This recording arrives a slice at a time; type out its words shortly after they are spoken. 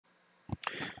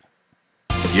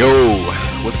Yo,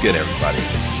 what's good everybody?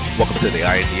 Welcome to the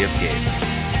IND of Gaming.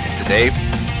 And today,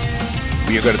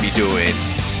 we are going to be doing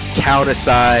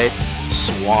CounterSide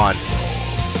Swan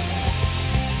rolls.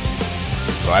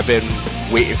 So I've been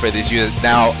waiting for this unit.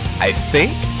 Now, I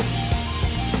think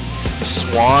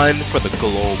Swan for the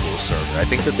global server. I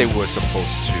think that they were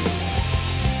supposed to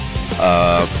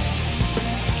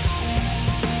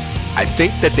I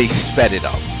think that they sped it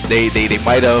up. They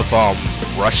might have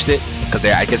rushed it because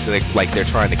I guess they're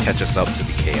trying to catch us up to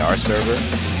the KR server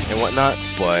and whatnot.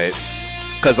 But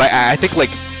because I think like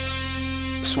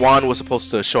Swan was supposed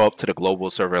to show up to the global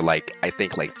server I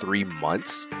think 3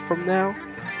 months from now.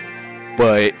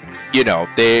 But you know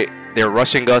they're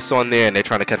rushing us on there and they're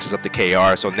trying to catch us up to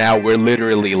KR. So now we're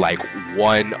literally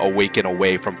one awaken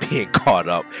away from being caught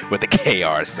up with the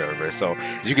KR server. So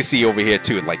as you can see over here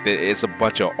too, there's a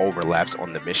bunch of overlaps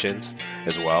on the missions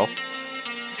as well.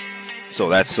 So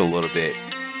that's a little bit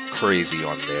crazy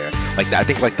on there. I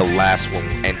think the last one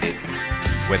ended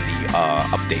when the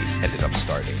update ended up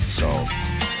starting. So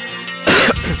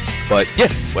but yeah,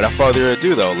 without further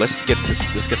ado though, let's get to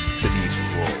these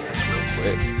rolls real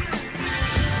quick.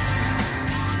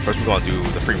 First, we're gonna do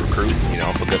the free recruit, you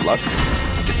know, for good luck.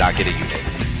 Did not get a unit.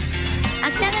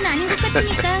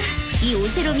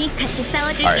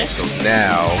 Alright, so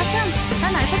now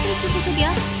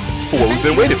for what we've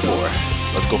been waiting for.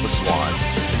 Let's go for Swan.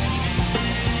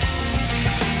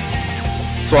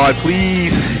 Swan,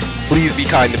 please. Please be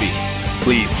kind to me.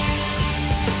 Please.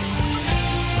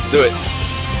 Let's do it.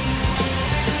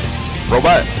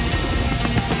 Robot.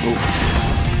 Oof.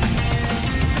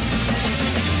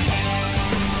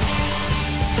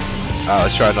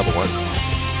 Let's try another one.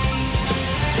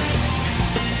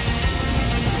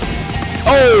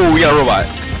 Oh, we got a robot.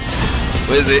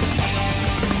 What is it?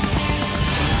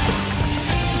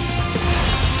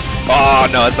 Oh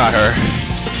no, it's not her.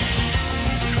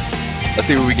 Let's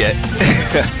see what we get.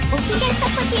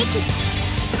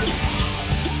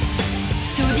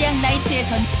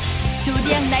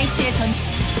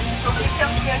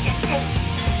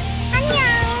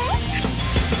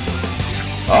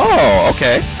 Oh,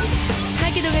 okay.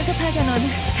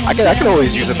 I can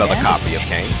always use another copy of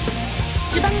Kane.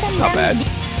 Not bad.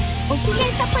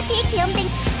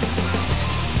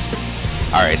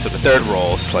 Alright, so the third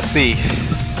rolls. Let's see.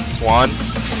 Swan.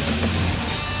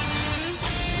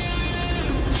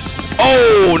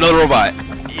 Oh, another robot.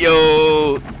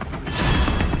 Yo.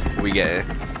 What we get?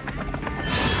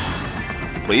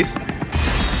 Please.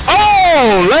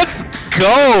 Oh, let's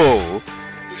go.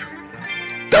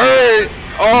 Third.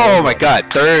 Oh my god,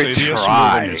 third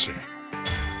try.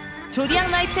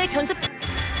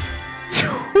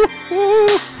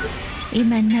 이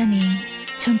만남이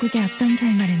종국의 어떤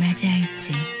결말을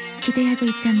맞이할지 기대하고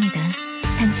있답니다.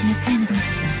 당신의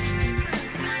팬으로서.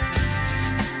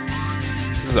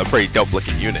 This is a pretty dope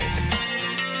looking unit.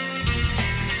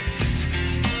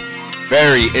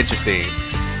 Very interesting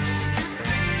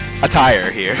attire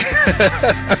here.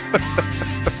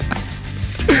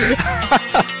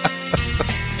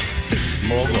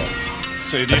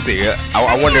 Let's see.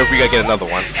 I wonder if we gotta get another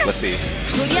one. Let's see.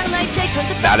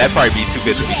 Nah, that'd probably be too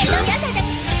good to be true.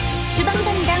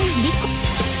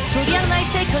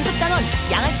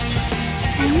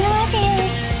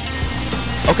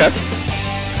 Okay.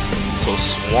 So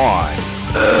Swan.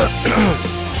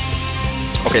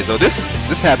 Okay, so this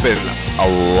happened a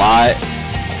lot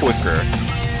quicker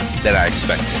than I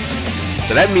expected.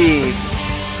 So that means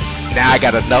now I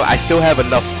got enough. I still have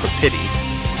enough for pity.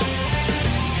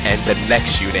 And the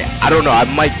next unit, I don't know, I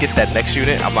might get that next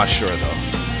unit, I'm not sure though.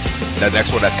 The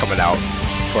next one that's coming out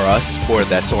for us,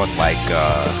 that's on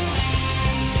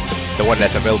the one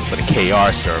that's available for the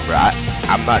KR server.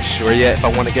 I'm not sure yet if I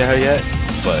want to get her yet,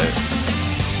 but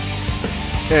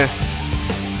yeah,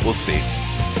 we'll see.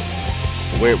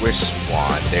 Where's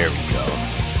Swan? There we go.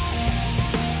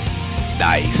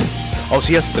 Nice. Oh,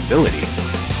 she has stability.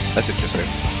 That's interesting.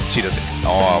 She does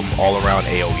all around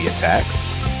AoE attacks.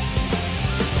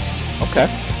 Okay.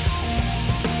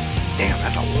 Damn,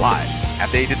 that's a lot.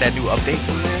 After they did that new update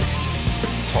from there,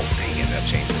 this whole thing ended up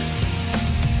changing.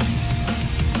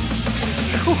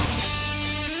 Whew.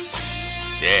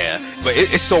 Yeah, but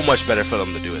it's so much better for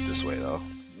them to do it this way, though.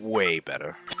 Way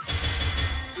better.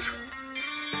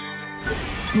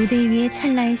 무대 위의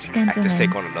찰나의 시간 I have to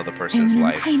take on another person's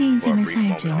life for a brief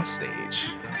moment on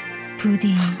stage.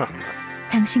 부디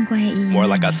당신과의 이 More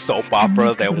like a soap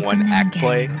opera than one act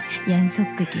play.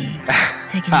 연속극이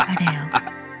되길 바라요.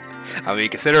 I mean,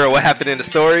 considering what happened in the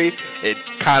story, it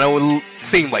kind of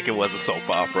seemed like it was a soap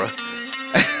opera.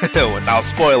 Without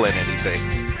spoiling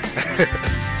anything.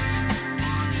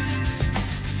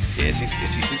 Yeah, she's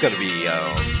gonna be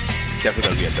she's definitely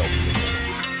gonna be a dope figure.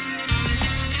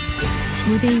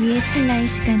 무대 위의 찰나의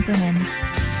시간 동안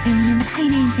배우는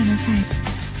카인의 인생을 살.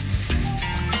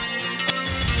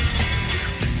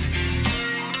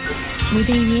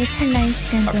 무대 위의 찰나의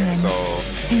시간 Okay, 동안 so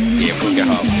배우는 yeah, we'll 카인의 get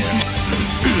her up 인생을 there. 살.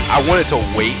 I wanted to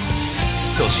wait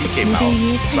till she came out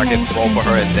so I could roll for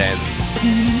her, and then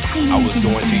배우는 카인의 I was 인생을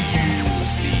going to 살죠.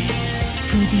 use the.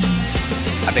 부디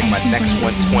I think my next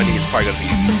 120 is probably gonna be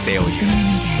단맛으로 sale unit. 끝나는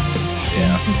게 아닌 특별한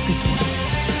Yeah. 소극이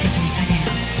되길 바라요.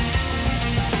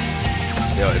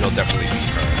 It'll definitely be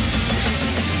her.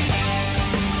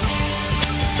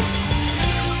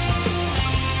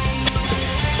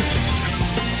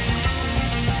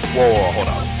 Whoa, hold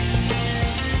on.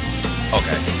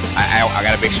 Okay, I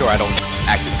gotta make sure I don't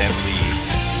accidentally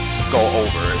go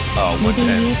over 무대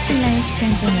 110 위의 찰나의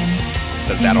시간 동안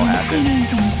because that'll 배우는 happen. 카인의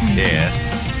인생을 살죠. Yeah.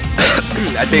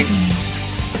 I think. 부디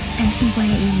당신과의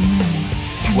이 인연이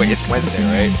Wait, it's 단맛으로 Wednesday,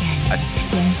 끝나는 right? 게 아닌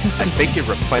특별한 I think it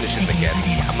소극이 replenishes 되길 again.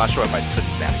 바라요. I'm not sure if I took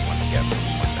that one again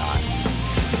or not.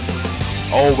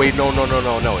 Oh wait, no,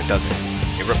 it doesn't.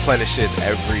 It replenishes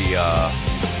every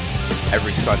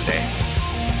Sunday.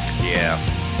 Yeah,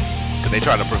 because they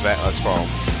try to prevent us from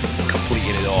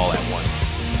completing it all at once.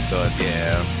 So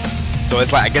yeah, so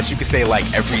it's like I guess you could say like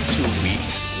every 2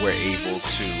 weeks we're able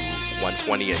to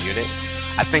 120 a unit.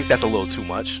 I think that's a little too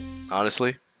much,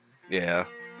 honestly. Yeah.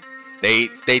 They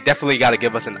definitely got to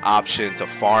give us an option to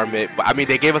farm it, but I mean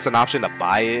they gave us an option to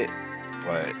buy it,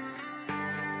 but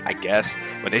I guess,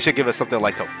 but they should give us something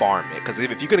like to farm it, because if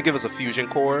you're gonna give us a fusion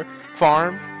core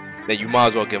farm, then you might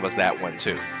as well give us that one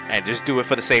too, and just do it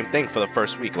for the same thing for the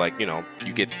first week. Like, you know,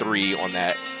 you get 3 on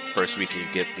that first week, and you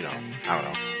get, you know, I don't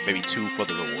know, maybe 2 for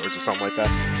the rewards or something like that.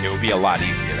 It would be a lot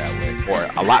easier that way, or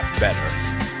a lot better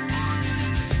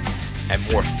and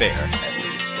more fair at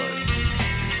least, but.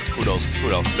 Who knows?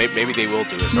 Maybe they will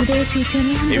do it sometime. 무대의 뒤편을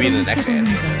Maybe in 함부로 the next 훔쳐보는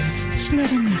annual. 건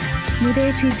실례랍니다.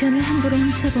 무대의 뒤편을 함부로 Let's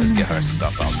훔쳐보는 get her 건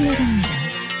stuff out there. 실례랍니다.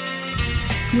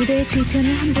 무대의 뒤편을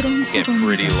함부로 Get 훔쳐보는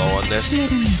pretty low on 건 this.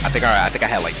 실례랍니다. I think I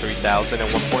had like 3,000 at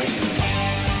one point.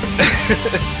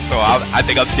 So I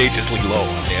think I'm dangerously low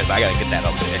on there, so I gotta get that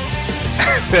up there.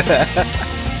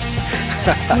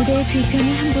 무대의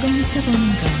뒤편을 함부로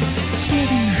훔쳐보는 건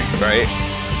실례랍니다. Right?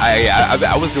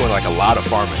 I was doing like a lot of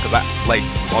farming because I like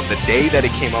on the day that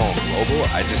it came out on global,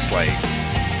 I was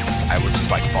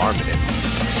just like farming it.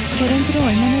 개런티를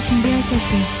얼마나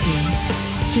준비하셨을지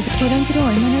개런티를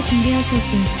얼마나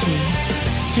준비하셨을지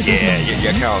Yeah, your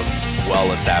기대됩니다. account's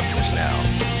well established now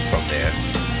from there.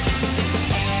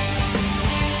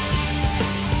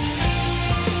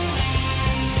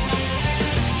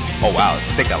 Oh wow,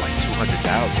 this thing got like 200,000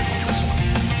 on this one.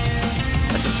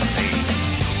 That's insane.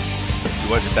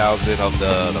 200,000 of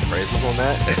the appraisals on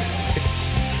that.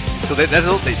 So they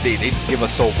just give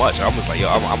us so much. I'm just like, yo,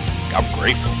 I'm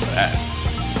grateful for that.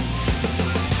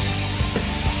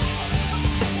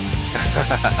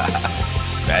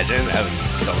 Imagine having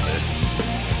something.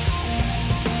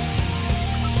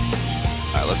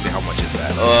 Alright, let's see how much is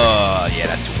that. Yeah,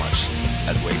 that's too much.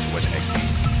 That's way too much XP.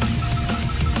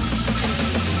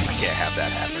 I can't have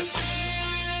that happen.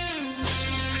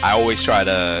 I always try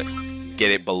to get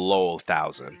it below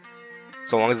 1,000.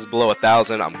 So long as it's below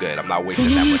 1,000, I'm good. I'm not wasting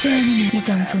that 재능이 much 제안하는 XP. 이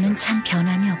장소는 참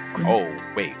변함이 없군. Oh,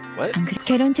 wait, what? 안 그래?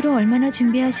 개런티를 얼마나 Oh,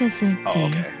 준비하셨을지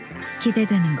okay.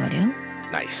 기대되는 거요.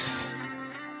 Nice.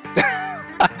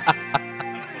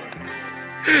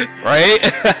 Right?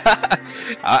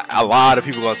 A lot of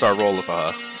people gonna start rolling for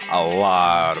her. A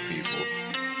lot of people.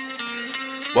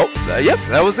 Well, yep,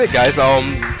 that was it, guys.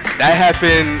 That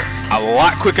happened a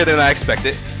lot quicker than I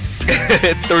expected.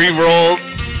 3 rolls.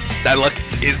 That luck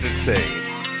is insane.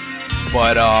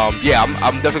 But yeah,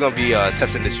 I'm definitely gonna be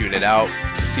testing this unit out,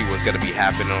 see what's gonna be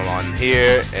happening on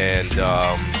here, and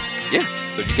yeah.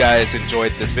 So if you guys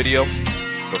enjoyed this video,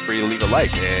 feel free to leave a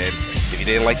like, and if you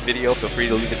didn't like the video, feel free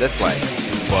to leave a dislike.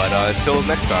 But until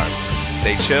next time,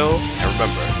 stay chill, and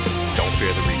remember, don't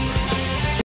fear the reaper.